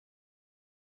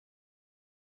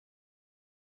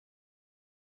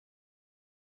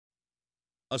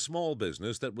A small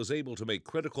business that was able to make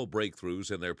critical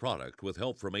breakthroughs in their product with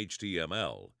help from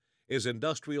HTML is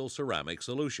Industrial Ceramic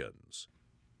Solutions.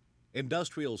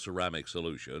 Industrial Ceramic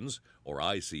Solutions, or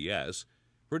ICS,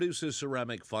 produces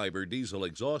ceramic fiber diesel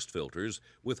exhaust filters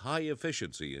with high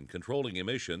efficiency in controlling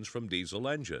emissions from diesel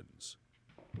engines.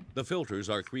 The filters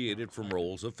are created from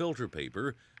rolls of filter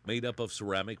paper made up of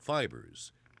ceramic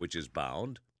fibers, which is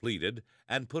bound, pleated,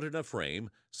 and put in a frame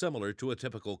similar to a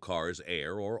typical car's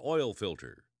air or oil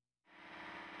filter.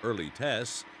 Early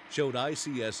tests showed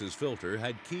ICS's filter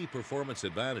had key performance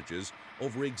advantages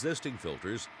over existing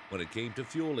filters when it came to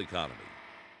fuel economy,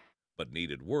 but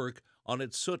needed work on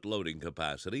its soot loading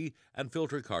capacity and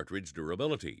filter cartridge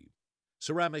durability.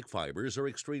 Ceramic fibers are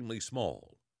extremely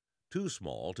small, too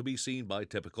small to be seen by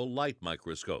typical light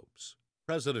microscopes.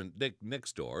 President Dick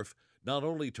Nixdorf not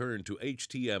only turned to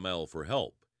HTML for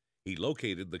help, he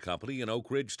located the company in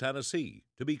Oak Ridge, Tennessee,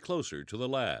 to be closer to the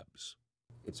labs.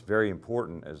 It's very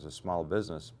important as a small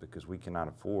business because we cannot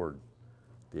afford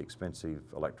the expensive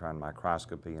electron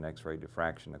microscopy and X-ray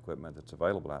diffraction equipment that's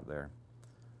available out there.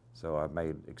 So I've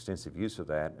made extensive use of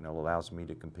that, and it allows me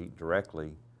to compete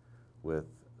directly with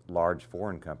large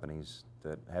foreign companies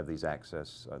that have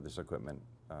this equipment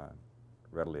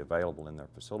readily available in their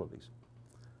facilities.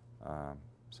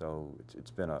 So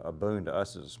it's been a boon to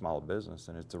us as a small business,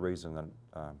 and it's the reason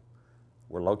that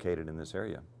we're located in this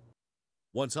area.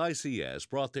 Once ICS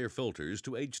brought their filters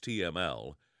to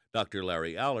HTML, Dr.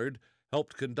 Larry Allard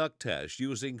helped conduct tests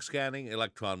using scanning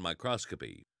electron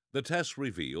microscopy. The tests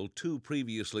revealed two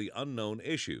previously unknown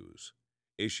issues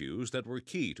that were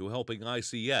key to helping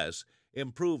ICS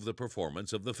improve the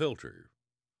performance of the filter.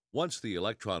 Once the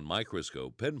electron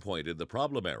microscope pinpointed the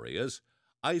problem areas,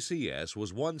 ICS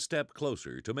was one step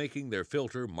closer to making their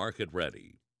filter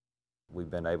market-ready. We've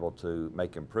been able to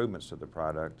make improvements to the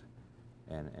product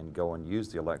and go and use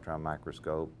the electron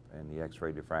microscope and the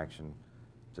X-ray diffraction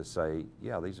to say,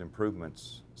 yeah, these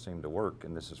improvements seem to work,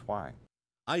 and this is why.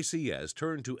 ICS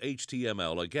turned to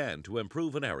HTML again to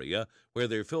improve an area where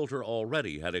their filter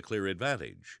already had a clear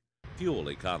advantage: fuel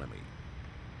economy.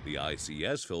 The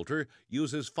ICS filter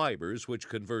uses fibers which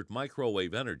convert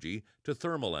microwave energy to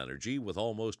thermal energy with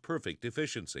almost perfect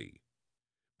efficiency,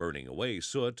 burning away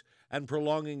soot and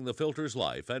prolonging the filter's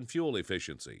life and fuel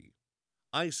efficiency.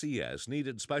 ICS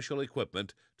needed special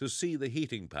equipment to see the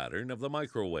heating pattern of the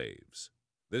microwaves.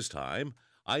 This time,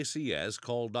 ICS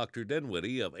called Dr.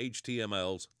 Dinwiddie of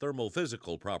HTML's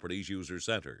Thermophysical Properties User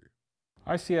Center.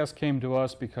 ICS came to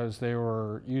us because they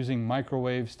were using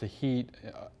microwaves to heat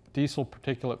diesel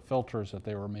particulate filters that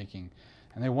they were making.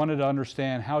 And they wanted to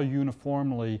understand how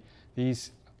uniformly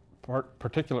these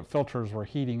particulate filters were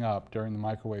heating up during the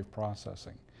microwave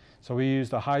processing. So we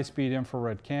used a high-speed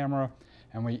infrared camera,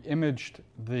 and we imaged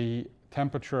the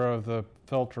temperature of the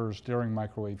filters during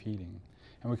microwave heating.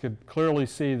 And we could clearly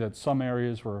see that some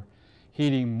areas were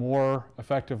heating more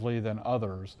effectively than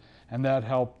others, and that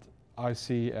helped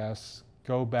ICS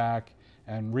go back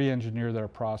and re-engineer their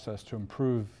process to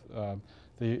improve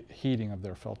the heating of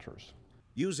their filters.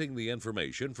 Using the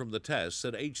information from the tests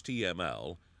at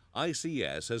HTML,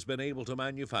 ICS has been able to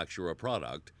manufacture a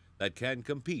product that can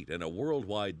compete in a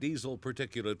worldwide diesel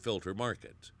particulate filter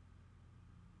market.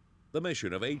 The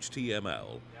mission of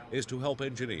HTML is to help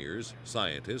engineers,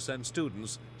 scientists, and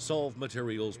students solve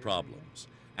materials problems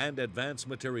and advance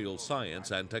materials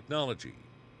science and technology.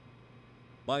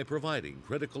 By providing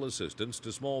critical assistance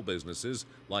to small businesses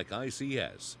like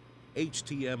ICS,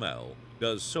 HTML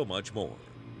does so much more.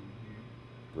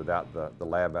 Without the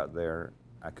lab out there,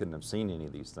 I couldn't have seen any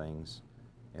of these things,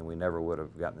 and we never would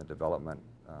have gotten the development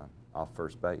off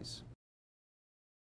first base.